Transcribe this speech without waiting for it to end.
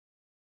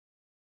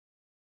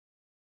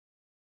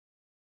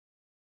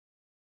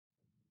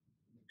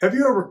Have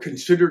you ever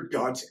considered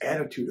God's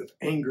attitude of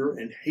anger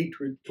and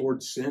hatred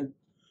towards sin?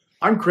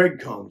 I'm Craig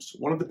Combs,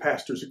 one of the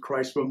pastors at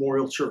Christ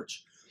Memorial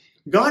Church.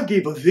 God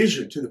gave a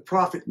vision to the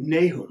prophet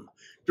Nahum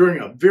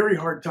during a very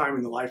hard time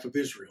in the life of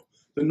Israel.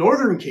 The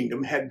northern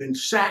kingdom had been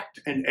sacked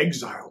and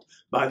exiled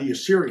by the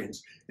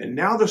Assyrians, and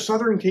now the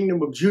southern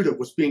kingdom of Judah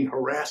was being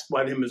harassed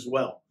by them as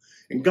well.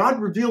 And God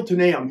revealed to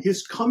Nahum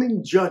his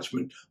coming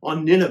judgment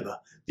on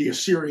Nineveh, the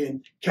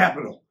Assyrian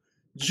capital.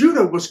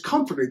 Judah was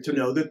comforted to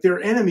know that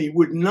their enemy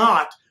would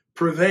not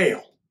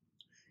prevail.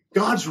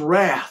 God's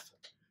wrath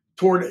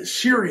toward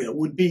Assyria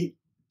would be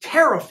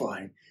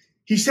terrifying.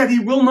 He said he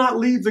will not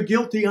leave the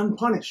guilty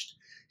unpunished.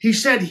 He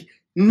said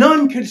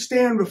none can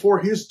stand before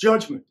his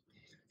judgment.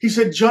 He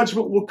said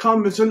judgment will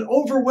come as an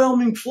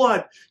overwhelming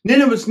flood.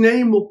 Nineveh's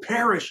name will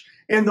perish,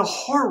 and the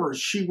horrors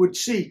she would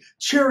see,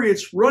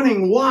 chariots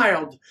running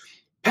wild,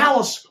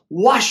 palace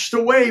washed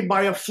away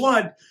by a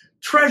flood,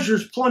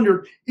 treasures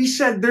plundered. He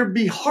said there'd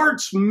be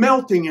hearts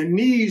melting and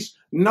knees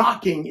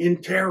knocking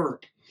in terror.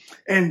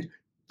 And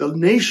the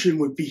nation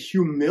would be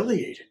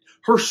humiliated.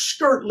 Her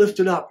skirt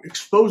lifted up,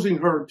 exposing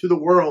her to the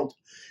world.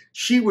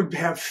 She would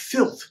have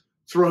filth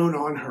thrown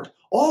on her.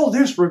 All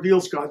this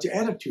reveals God's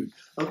attitude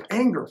of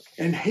anger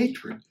and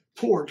hatred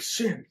toward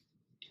sin.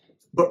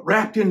 But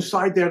wrapped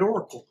inside that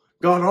oracle,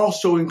 God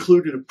also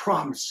included a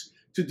promise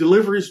to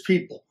deliver his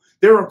people.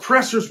 Their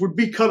oppressors would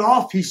be cut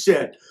off, he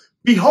said.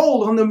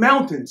 Behold, on the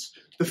mountains,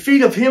 the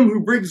feet of him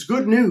who brings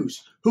good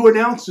news, who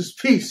announces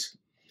peace.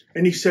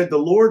 And he said, the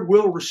Lord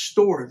will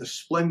restore the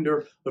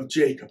splendor of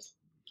Jacob.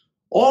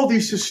 All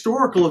these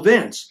historical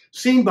events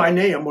seen by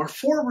Nahum are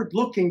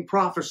forward-looking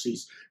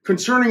prophecies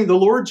concerning the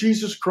Lord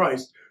Jesus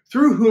Christ,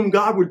 through whom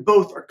God would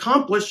both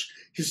accomplish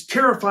his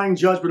terrifying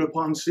judgment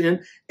upon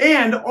sin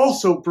and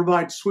also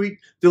provide sweet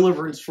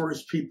deliverance for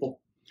his people.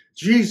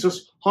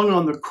 Jesus hung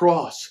on the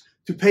cross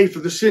to pay for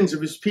the sins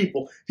of his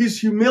people.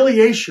 His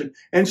humiliation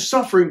and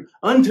suffering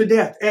unto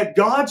death at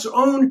God's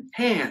own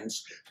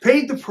hands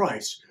paid the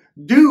price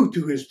due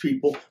to his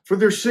people for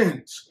their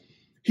sins.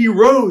 He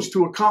rose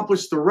to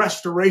accomplish the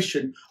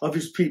restoration of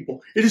his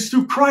people. It is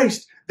through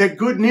Christ that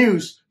good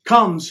news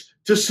comes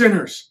to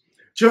sinners.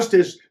 Just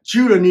as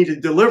Judah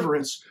needed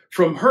deliverance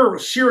from her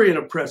Assyrian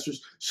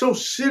oppressors, so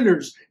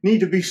sinners need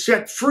to be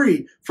set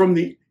free from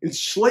the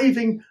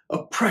enslaving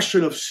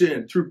oppression of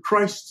sin through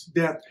Christ's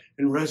death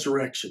and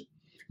resurrection.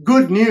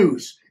 Good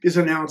news is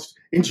announced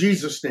in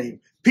Jesus'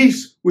 name.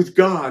 Peace with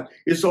God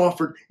is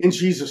offered in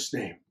Jesus'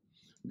 name.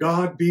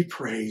 God be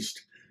praised.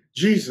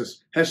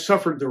 Jesus has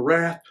suffered the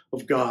wrath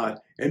of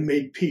God and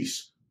made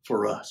peace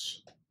for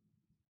us.